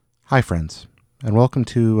Hi, friends, and welcome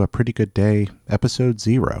to A Pretty Good Day, Episode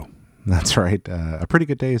 0. That's right, A Pretty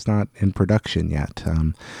Good Day is not in production yet.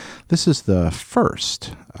 This is the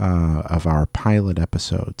first of our pilot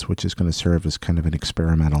episodes, which is going to serve as kind of an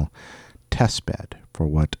experimental test bed for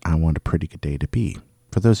what I want A Pretty Good Day to be.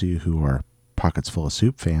 For those of you who are Pockets Full of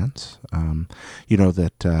Soup fans, you know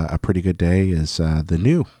that A Pretty Good Day is the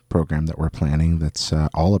new program that we're planning that's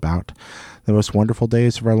all about the most wonderful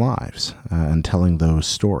days of our lives and telling those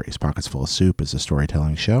stories. Pockets Full of Soup is a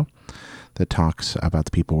storytelling show that talks about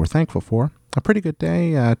the people we're thankful for. A Pretty Good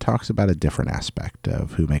Day talks about a different aspect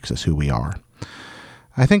of who makes us who we are.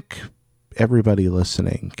 I think everybody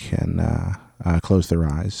listening can close their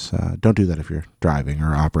eyes. Don't do that if you're driving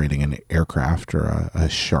or operating an aircraft or a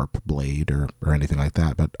sharp blade or anything like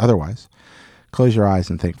that. But otherwise, close your eyes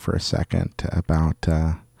and think for a second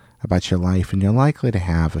about your life, and you're likely to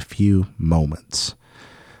have a few moments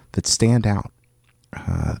that stand out,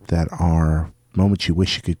 that are moments you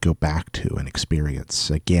wish you could go back to and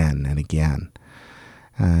experience again and again.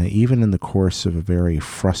 Even in the course of a very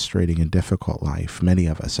frustrating and difficult life, many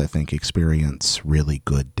of us, I think, experience really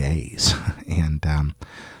good days. And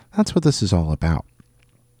that's what this is all about.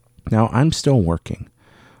 Now, I'm still working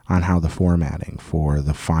on how the formatting for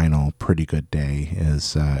the final Pretty Good Day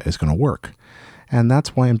is going to work. And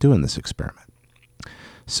that's why I'm doing this experiment.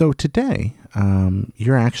 So today,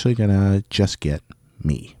 you're actually going to just get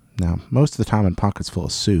me. Now, most of the time in Pockets Full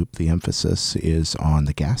of Soup, the emphasis is on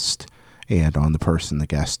the guest and on the person the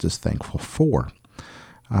guest is thankful for.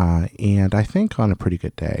 And I think on A Pretty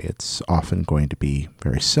Good Day, it's often going to be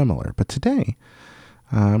very similar. But today,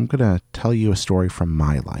 I'm going to tell you a story from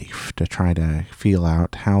my life to try to feel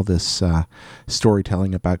out how this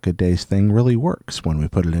storytelling about good days thing really works when we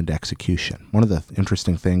put it into execution. One of the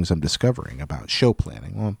interesting things I'm discovering about show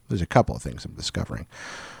planning, well, there's a couple of things I'm discovering.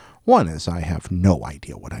 One is I have no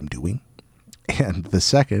idea what I'm doing. And the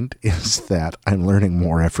second is that I'm learning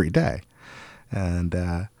more every day. And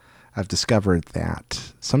I've discovered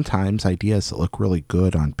that sometimes ideas that look really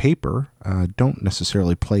good on paper don't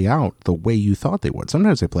necessarily play out the way you thought they would.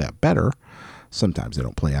 Sometimes they play out better. Sometimes they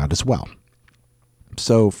don't play out as well.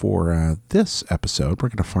 So for this episode, we're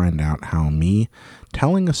going to find out how me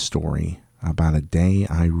telling a story about a day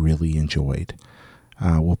I really enjoyed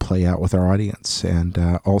will play out with our audience, and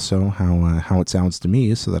also how it sounds to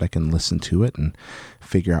me so that I can listen to it and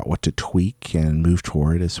figure out what to tweak and move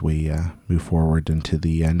toward as we move forward into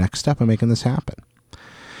the next step of making this happen.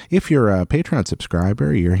 If you're a Patreon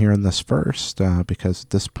subscriber, you're hearing this first because at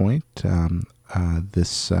this point,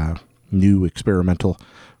 this new experimental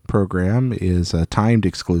program is a timed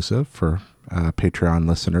exclusive for Patreon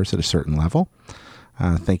listeners at a certain level.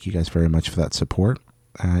 Thank you guys very much for that support.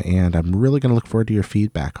 And I'm really going to look forward to your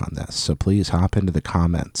feedback on this. So please hop into the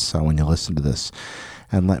comments when you listen to this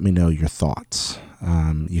and let me know your thoughts.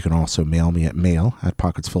 You can also mail me at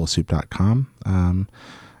mail@pocketsfullofsoup.com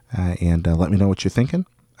and let me know what you're thinking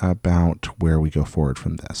about where we go forward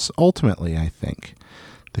from this. Ultimately, I think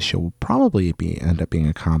the show will probably end up being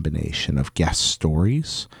a combination of guest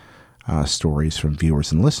stories, stories from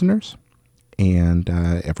viewers and listeners, and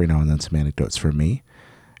every now and then some anecdotes from me,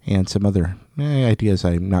 and some other ideas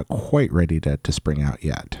I'm not quite ready to spring out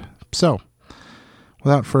yet. So,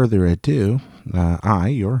 without further ado, I,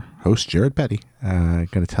 your host, Jared Petty, going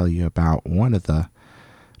to tell you about one of the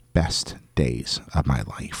best days of my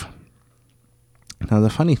life. Now, the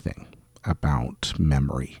funny thing about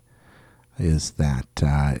memory is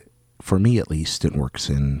that, for me at least, it works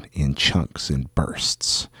in chunks, in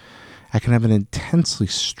bursts. I can have an intensely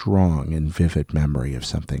strong and vivid memory of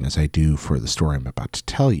something, as I do for the story I'm about to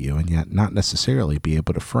tell you, and yet not necessarily be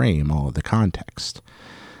able to frame all of the context.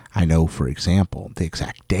 I know, for example, the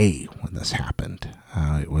exact day when this happened.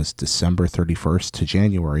 It was December 31st to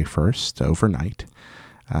January 1st, overnight,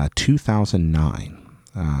 2009,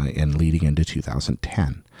 and leading into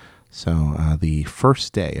 2010. So the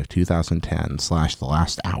first day of 2010 / the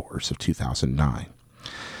last hours of 2009.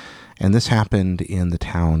 And this happened in the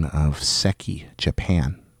town of Seki,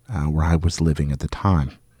 Japan, where I was living at the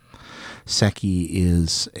time. Seki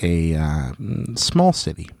is a small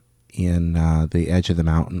city in the edge of the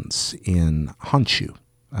mountains in Honshu,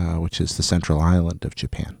 which is the central island of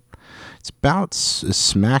Japan. It's about as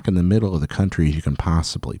smack in the middle of the country as you can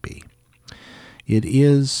possibly be. It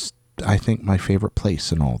is, I think, my favorite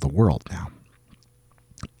place in all the world now.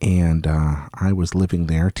 And I was living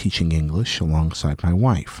there teaching English alongside my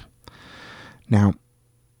wife. Now,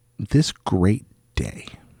 this great day,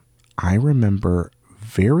 I remember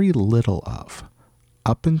very little of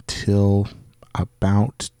up until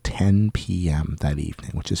about 10 p.m. that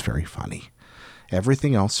evening, which is very funny.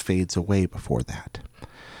 Everything else fades away before that.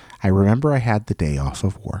 I remember I had the day off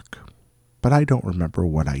of work, but I don't remember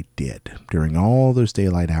what I did during all those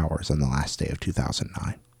daylight hours on the last day of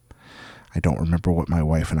 2009. I don't remember what my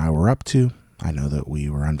wife and I were up to. I know that we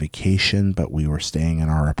were on vacation, but we were staying in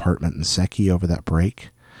our apartment in Seki over that break.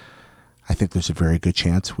 I think there's a very good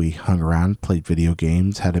chance we hung around, played video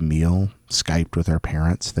games, had a meal, Skyped with our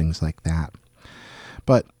parents, things like that.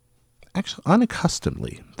 But actually,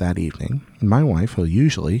 unaccustomedly that evening, my wife, who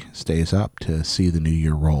usually stays up to see the new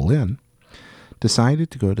year roll in,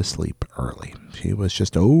 decided to go to sleep early. She was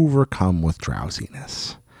just overcome with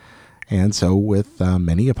drowsiness. And so with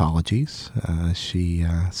many apologies, she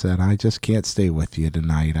said, I just can't stay with you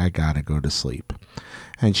tonight. I got to go to sleep.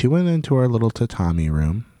 And she went into our little tatami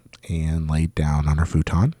room and laid down on her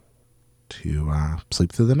futon to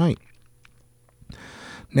sleep through the night.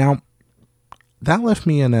 Now, that left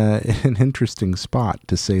me in an interesting spot,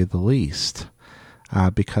 to say the least,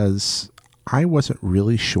 because I wasn't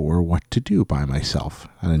really sure what to do by myself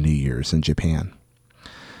on a New Year's in Japan.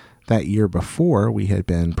 That year before, we had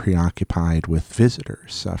been preoccupied with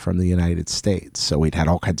visitors from the United States, so we'd had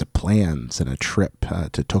all kinds of plans and a trip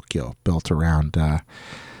to Tokyo built around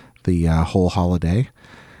the whole holiday.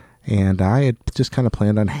 And I had just kind of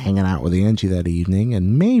planned on hanging out with Angie that evening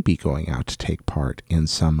and maybe going out to take part in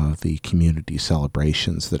some of the community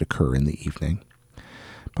celebrations that occur in the evening.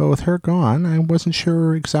 But with her gone, I wasn't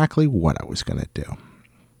sure exactly what I was going to do.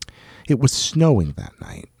 It was snowing that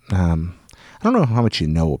night. I don't know how much you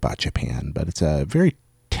know about Japan, but it's a very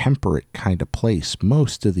temperate kind of place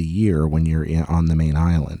most of the year when you're on the main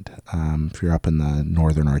island. If you're up in the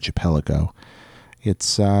northern archipelago,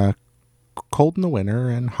 it's cold in the winter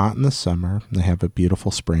and hot in the summer. They have a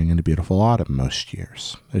beautiful spring and a beautiful autumn most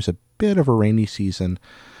years. There's a bit of a rainy season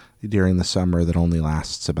during the summer that only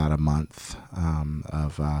lasts about a month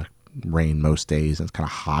of rain most days, and it's kind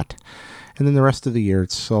of hot. And then the rest of the year,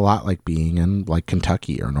 it's a lot like being in like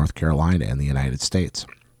Kentucky or North Carolina in the United States.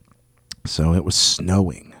 So it was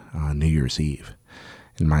snowing on New Year's Eve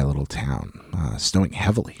in my little town, snowing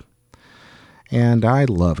heavily. And I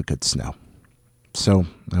love a good snow. So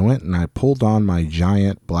I went and I pulled on my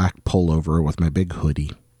giant black pullover with my big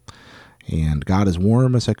hoodie and got as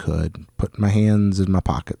warm as I could, put my hands in my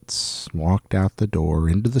pockets, walked out the door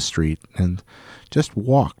into the street, and just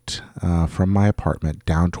walked from my apartment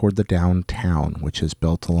down toward the downtown, which is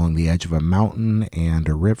built along the edge of a mountain and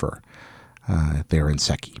a river there in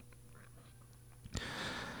Seki.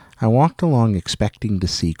 I walked along expecting to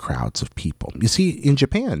see crowds of people. You see, in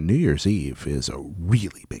Japan, New Year's Eve is a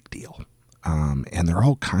really big deal, and there are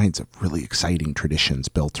all kinds of really exciting traditions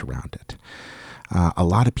built around it. A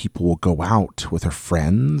lot of people will go out with their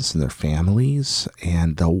friends and their families,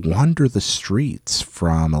 and they'll wander the streets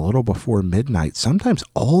from a little before midnight, sometimes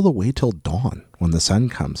all the way till dawn when the sun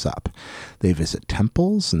comes up. They visit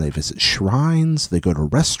temples and they visit shrines. They go to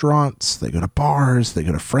restaurants. They go to bars. They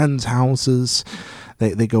go to friends' houses.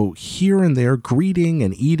 They go here and there, greeting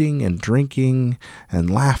and eating and drinking and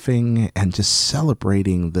laughing and just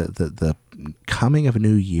celebrating the coming of a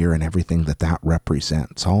new year and everything that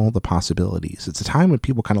represents, all the possibilities. It's a time when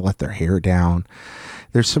people kind of let their hair down.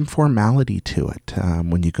 There's some formality to it.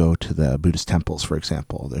 When you go to the Buddhist temples, for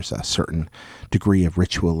example, there's a certain degree of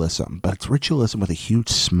ritualism, but it's ritualism with a huge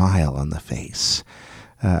smile on the face,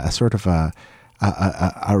 a sort of a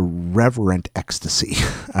reverent ecstasy.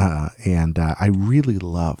 And I really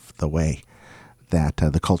love the way that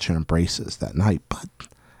the culture embraces that night. But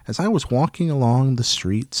as I was walking along the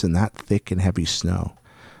streets in that thick and heavy snow,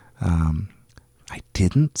 I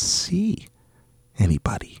didn't see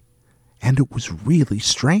anybody. And it was really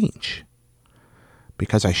strange,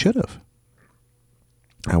 because I should have.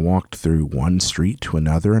 I walked through one street to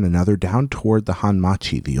another and another down toward the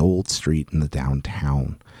Hanmachi, the old street in the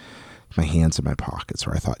downtown. My hands in my pockets,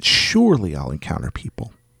 where I thought, surely I'll encounter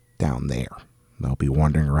people down there. They'll be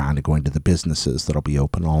wandering around and going to the businesses that'll be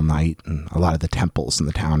open all night, and a lot of the temples in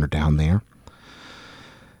the town are down there.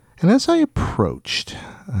 And as I approached,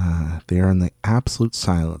 there in the absolute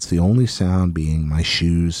silence, the only sound being my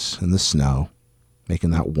shoes in the snow,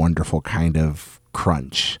 making that wonderful kind of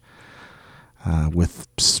crunch, with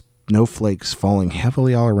snowflakes falling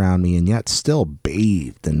heavily all around me, and yet still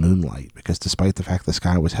bathed in moonlight, because despite the fact the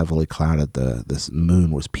sky was heavily clouded, this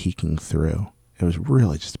moon was peeking through. It was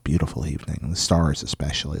really just a beautiful evening, the stars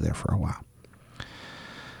especially there for a while.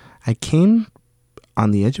 I came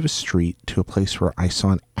on the edge of a street to a place where I saw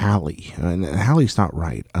an alley. And an alley's not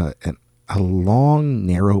right. A long,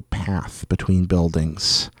 narrow path between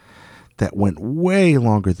buildings that went way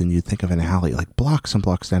longer than you'd think of an alley, like blocks and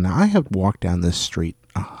blocks down. Now, I have walked down this street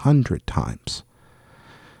 100 times,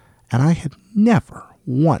 and I had never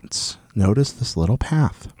once noticed this little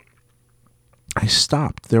path. I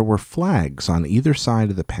stopped. There were flags on either side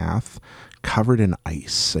of the path covered in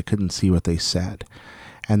ice. I couldn't see what they said.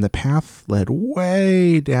 And the path led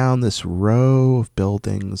way down this row of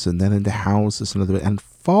buildings and then into houses and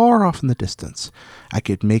far off in the distance, I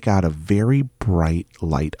could make out a very bright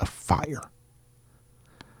light of fire.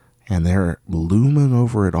 And there, looming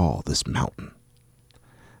over it all, this mountain.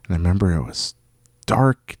 And I remember it was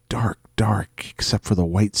dark, dark, dark, except for the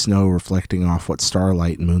white snow reflecting off what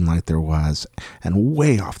starlight and moonlight there was, and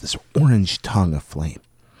way off this orange tongue of flame.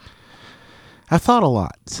 I've thought a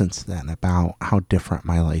lot since then about how different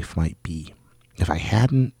my life might be if I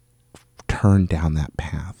hadn't turned down that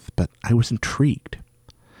path, but I was intrigued.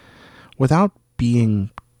 Without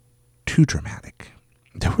being too dramatic,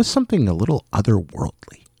 there was something a little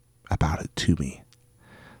otherworldly about it to me.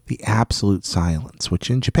 The absolute silence, which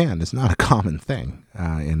in Japan is not a common thing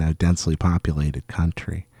in a densely populated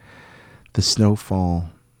country. The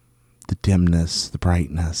snowfall, the dimness, the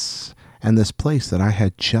brightness, and this place that I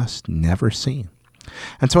had just never seen.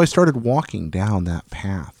 And so I started walking down that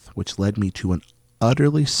path, which led me to an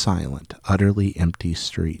utterly silent, utterly empty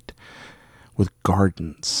street with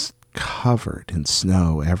gardens covered in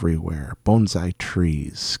snow everywhere, bonsai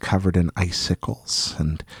trees covered in icicles,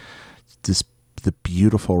 and the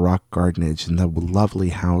beautiful rock gardenage and the lovely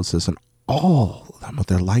houses, and all of them with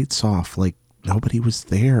their lights off like nobody was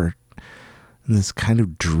there. And this kind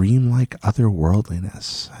of dreamlike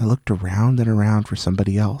otherworldliness. I looked around and around for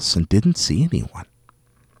somebody else and didn't see anyone.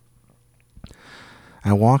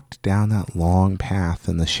 I walked down that long path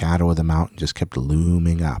and the shadow of the mountain just kept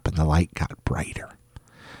looming up and the light got brighter.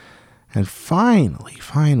 And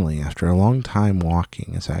finally, after a long time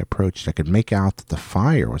walking, as I approached, I could make out that the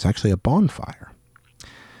fire was actually a bonfire.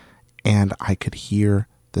 And I could hear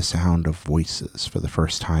the sound of voices for the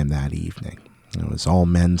first time that evening. It was all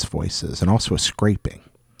men's voices and also a scraping.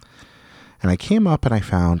 And I came up and I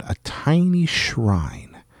found a tiny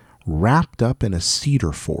shrine wrapped up in a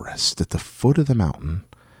cedar forest at the foot of the mountain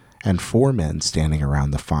and 4 men standing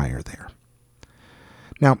around the fire there.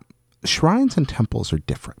 Now, shrines and temples are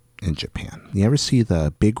different in Japan. You ever see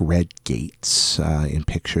the big red gates in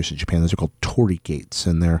pictures in Japan? Those are called torii gates,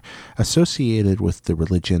 and they're associated with the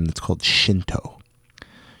religion that's called Shinto.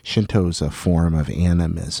 Shinto is a form of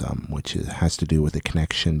animism, which has to do with the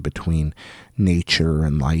connection between nature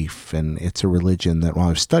and life, and it's a religion that, while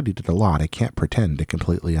I've studied it a lot, I can't pretend to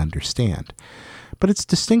completely understand. But it's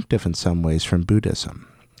distinctive in some ways from Buddhism,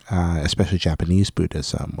 especially Japanese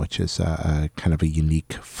Buddhism, which is a kind of a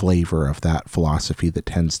unique flavor of that philosophy that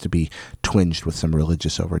tends to be twinged with some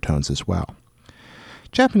religious overtones as well.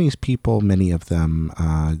 Japanese people, many of them,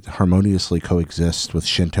 harmoniously coexist with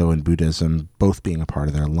Shinto and Buddhism, both being a part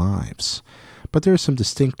of their lives. But there's some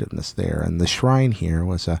distinctiveness there, and the shrine here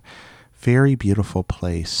was a very beautiful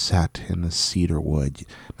place set in the cedar wood.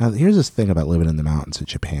 Now, here's this thing about living in the mountains of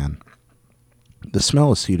Japan. The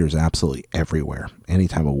smell of cedar is absolutely everywhere.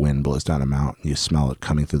 Anytime a wind blows down a mountain, you smell it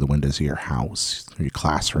coming through the windows of your house, or your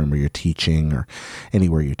classroom, where you're teaching, or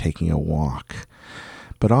anywhere you're taking a walk.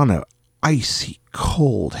 But on a icy,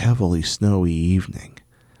 cold, heavily snowy evening,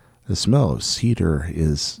 the smell of cedar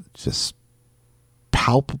is just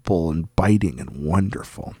palpable and biting and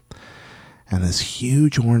wonderful. And this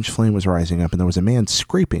huge orange flame was rising up, and there was a man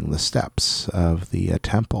scraping the steps of the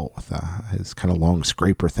temple with his kind of long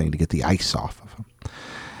scraper thing to get the ice off of him.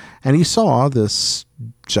 And he saw this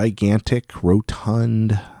gigantic,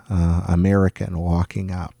 rotund American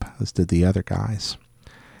walking up, as did the other guys.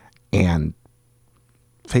 And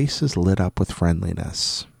faces lit up with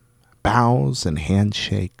friendliness, bows and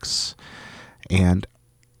handshakes, and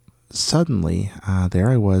suddenly there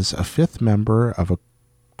I was, a 5th member of a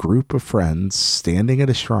group of friends standing at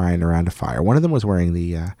a shrine around a fire. One of them was wearing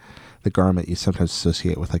the garment you sometimes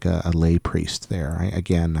associate with like a lay priest there. I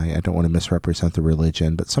don't want to misrepresent the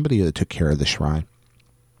religion, but somebody that took care of the shrine.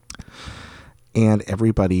 And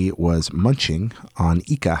everybody was munching on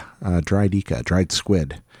ika, dried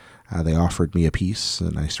squid. They offered me a piece,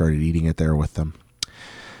 and I started eating it there with them.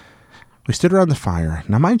 We stood around the fire.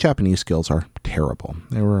 Now, my Japanese skills are terrible.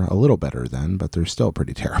 They were a little better then, but they're still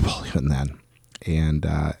pretty terrible even then. And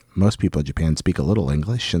most people in Japan speak a little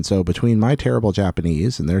English, and so between my terrible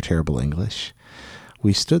Japanese and their terrible English,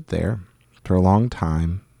 we stood there for a long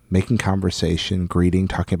time, making conversation, greeting,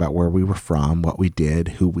 talking about where we were from, what we did,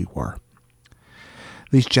 who we were.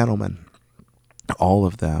 These gentlemen, all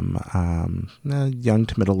of them, young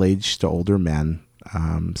to middle-aged to older men,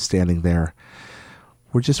 standing there,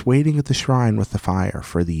 were just waiting at the shrine with the fire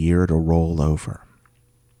for the year to roll over.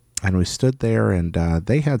 And we stood there, and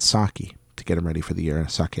they had sake to get them ready for the year.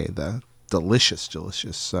 Sake, the delicious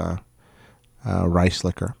rice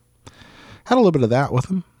liquor. Had a little bit of that with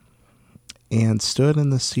him, and stood in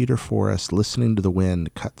the cedar forest listening to the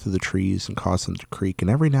wind cut through the trees and cause them to creak.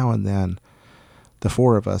 And every now and then, the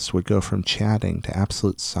four of us would go from chatting to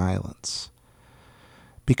absolute silence.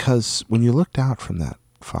 Because when you looked out from that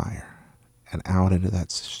fire and out into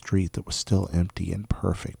that street that was still empty and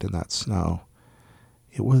perfect in that snow,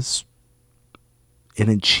 it was an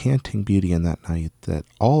enchanting beauty in that night that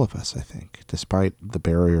all of us, I think, despite the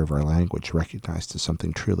barrier of our language, recognized as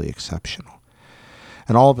something truly exceptional.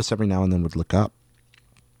 And all of us every now and then would look up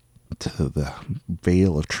to the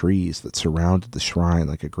veil of trees that surrounded the shrine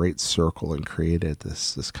like a great circle and created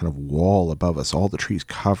this kind of wall above us, all the trees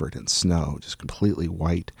covered in snow, just completely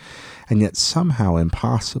white. And yet somehow,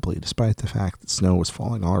 impossibly, despite the fact that snow was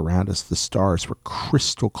falling all around us, the stars were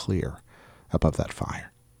crystal clear above that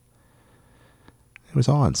fire. It was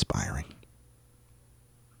awe-inspiring.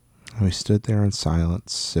 And we stood there in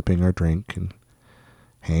silence, sipping our drink and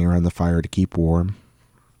hanging around the fire to keep warm.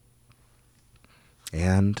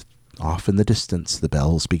 And off in the distance, the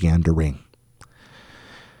bells began to ring.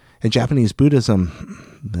 In Japanese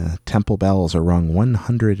Buddhism, the temple bells are rung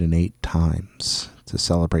 108 times to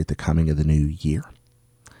celebrate the coming of the new year.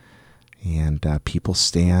 And people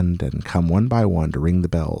stand and come one by one to ring the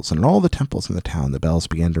bells. And in all the temples in the town, the bells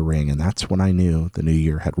began to ring. And that's when I knew the new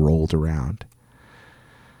year had rolled around.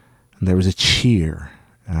 And there was a cheer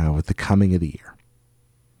with the coming of the year.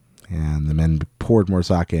 And the men poured more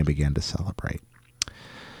sake and began to celebrate.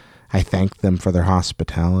 I thanked them for their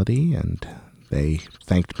hospitality, and they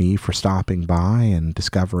thanked me for stopping by and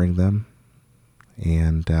discovering them.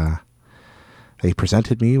 And they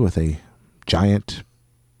presented me with a giant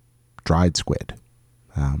dried squid,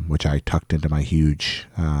 which I tucked into my huge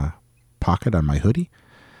pocket on my hoodie,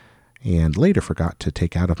 and later forgot to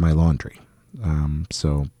take out of my laundry.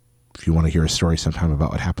 So if you want to hear a story sometime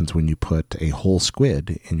about what happens when you put a whole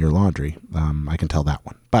squid in your laundry, I can tell that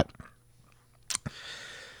one. But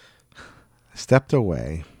I stepped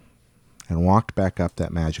away and walked back up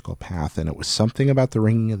that magical path, and it was something about the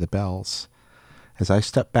ringing of the bells. As I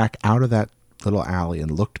stepped back out of that little alley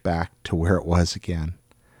and looked back to where it was again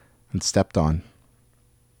and stepped on,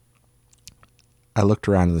 I looked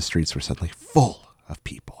around and the streets were suddenly full of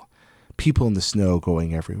people. People in the snow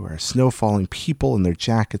going everywhere, snow falling, people in their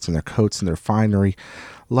jackets and their coats and their finery,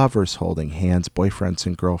 lovers holding hands, boyfriends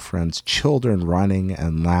and girlfriends, children running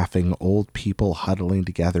and laughing, old people huddling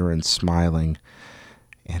together and smiling.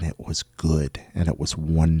 And it was good, and it was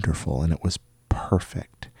wonderful, and it was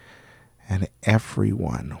perfect. And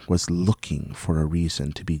everyone was looking for a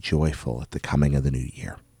reason to be joyful at the coming of the new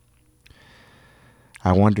year.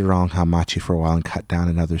 I wandered along Hamachi for a while and cut down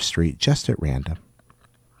another street just at random.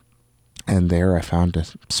 And there I found a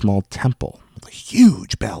small temple with a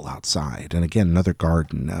huge bell outside. And again, another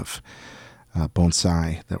garden of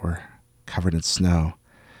bonsai that were covered in snow.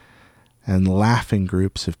 And laughing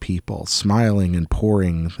groups of people smiling and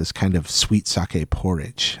pouring this kind of sweet sake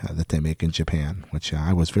porridge that they make in Japan, which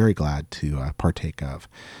I was very glad to partake of.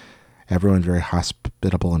 Everyone very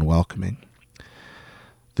hospitable and welcoming.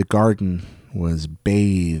 The garden was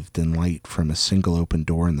bathed in light from a single open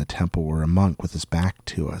door in the temple where a monk with his back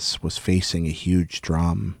to us was facing a huge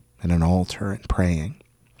drum and an altar and praying.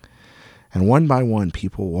 And one by one,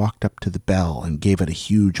 people walked up to the bell and gave it a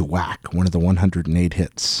huge whack, one of the 108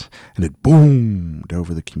 hits, and it boomed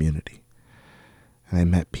over the community. And I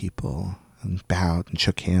met people and bowed and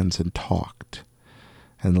shook hands and talked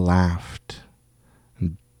and laughed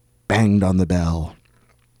and banged on the bell,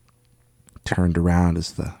 turned around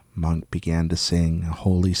as the monk began to sing a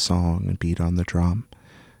holy song and beat on the drum,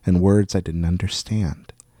 and words I didn't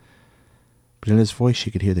understand. But in his voice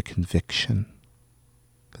you could hear the conviction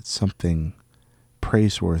that something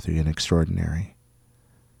praiseworthy and extraordinary,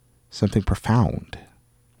 something profound,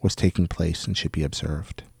 was taking place and should be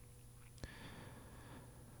observed.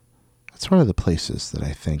 That's one of the places that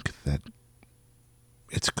I think that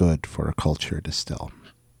it's good for a culture to still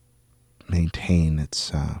maintain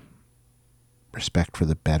its respect for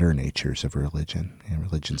the better natures of religion. And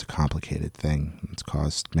religion's a complicated thing. It's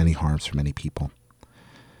caused many harms for many people.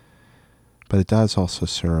 But it does also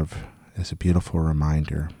serve as a beautiful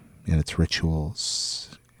reminder in its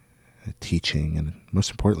rituals, teaching, and most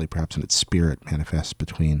importantly, perhaps in its spirit manifests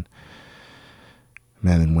between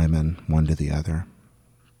men and women, one to the other,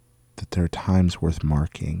 that there are times worth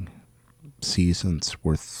marking, seasons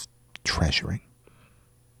worth treasuring,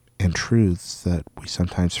 and truths that we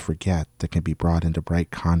sometimes forget that can be brought into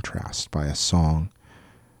bright contrast by a song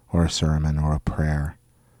or a sermon or a prayer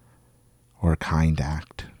or a kind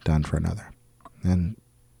act done for another. And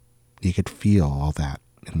you could feel all that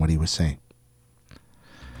in what he was saying.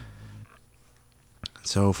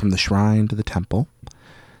 So from the shrine to the temple,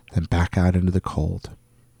 then back out into the cold,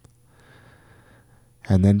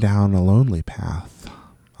 and then down a lonely path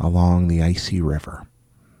along the icy river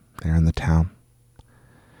there in the town.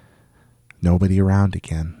 Nobody around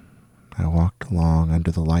again. I walked along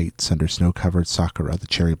under the lights under snow-covered sakura, the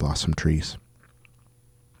cherry blossom trees.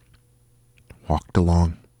 Walked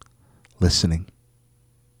along, listening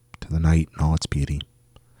to the night and all its beauty,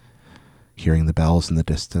 hearing the bells in the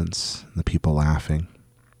distance, and the people laughing.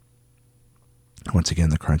 Once again,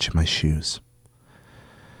 the crunch of my shoes.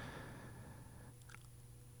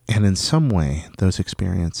 And in some way, those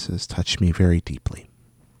experiences touched me very deeply.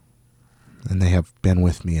 And they have been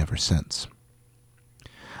with me ever since.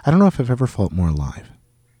 I don't know if I've ever felt more alive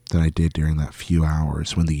than I did during that few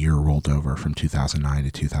hours when the year rolled over from 2009 to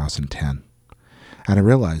 2010. And I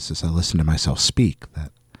realized as I listened to myself speak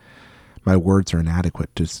that my words are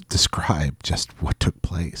inadequate to describe just what took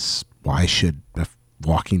place. Why should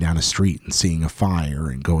walking down a street and seeing a fire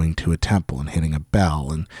and going to a temple and hitting a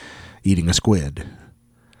bell and eating a squid,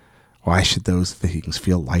 why should those things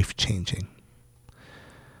feel life-changing?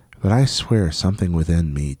 But I swear something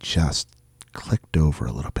within me just clicked over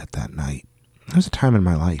a little bit that night. There was a time in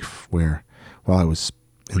my life where, while I was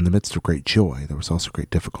in the midst of great joy, there was also great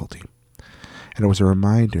difficulty. And it was a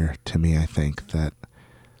reminder to me, I think, that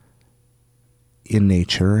in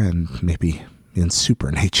nature and maybe in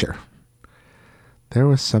supernature, there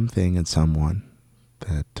was something in someone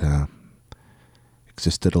that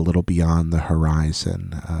existed a little beyond the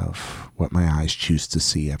horizon of what my eyes choose to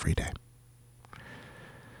see every day.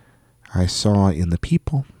 I saw in the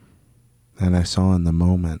people, and I saw in the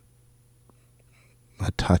moment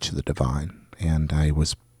a touch of the divine, and I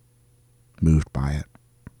was moved by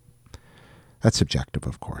it. That's subjective,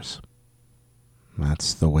 of course.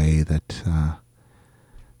 That's the way that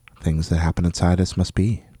things that happen inside us must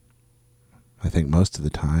be. I think most of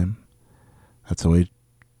the time, that's the way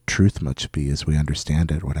truth must be as we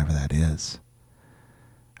understand it, whatever that is.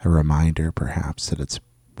 A reminder, perhaps, that it's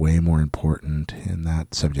way more important in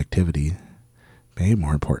that subjectivity, way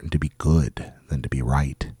more important to be good than to be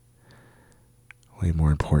right. Way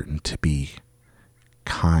more important to be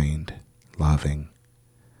kind, loving,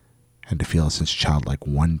 and to feel a sense of childlike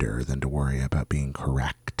wonder than to worry about being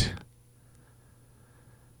correct.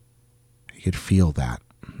 You could feel that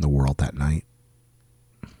in the world that night.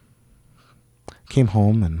 Came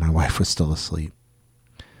home and my wife was still asleep.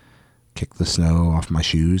 Kicked the snow off my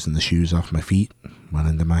shoes and the shoes off my feet. Went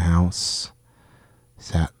into my house.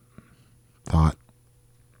 Sat. Thought.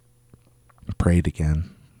 Prayed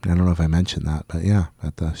again. I don't know if I mentioned that, but yeah,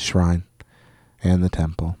 at the shrine and the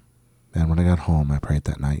temple. And when I got home, I prayed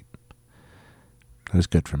that night. It was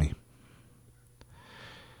good for me.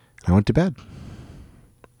 I went to bed.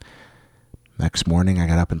 Next morning, I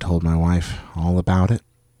got up and told my wife all about it.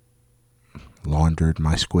 Laundered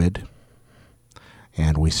my squid.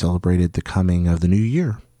 And we celebrated the coming of the new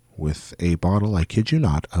year with a bottle, I kid you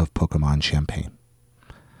not, of Pokemon champagne.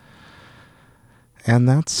 And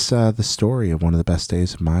that's the story of one of the best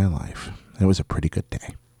days of my life. It was a pretty good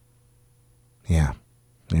day. Yeah,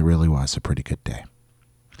 it really was a pretty good day.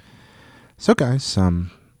 So guys,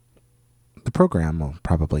 the program will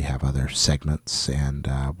probably have other segments, and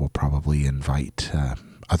we'll probably invite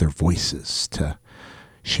other voices to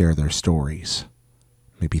share their stories,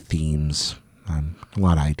 maybe themes. A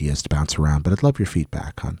lot of ideas to bounce around, but I'd love your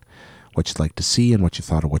feedback on what you'd like to see and what you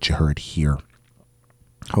thought of what you heard here.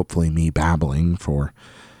 Hopefully me babbling for,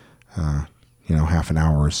 half an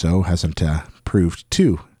hour or so hasn't proved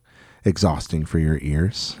too exhausting for your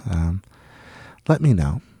ears. Let me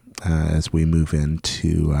know as we move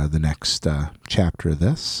into the next chapter of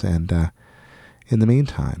this. And in the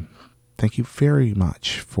meantime, thank you very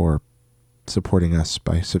much for supporting us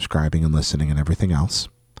by subscribing and listening and everything else.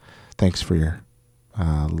 Thanks for your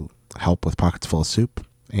help with Pockets Full of Soup.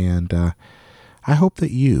 And I hope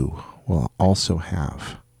that you will also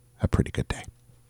have a pretty good day.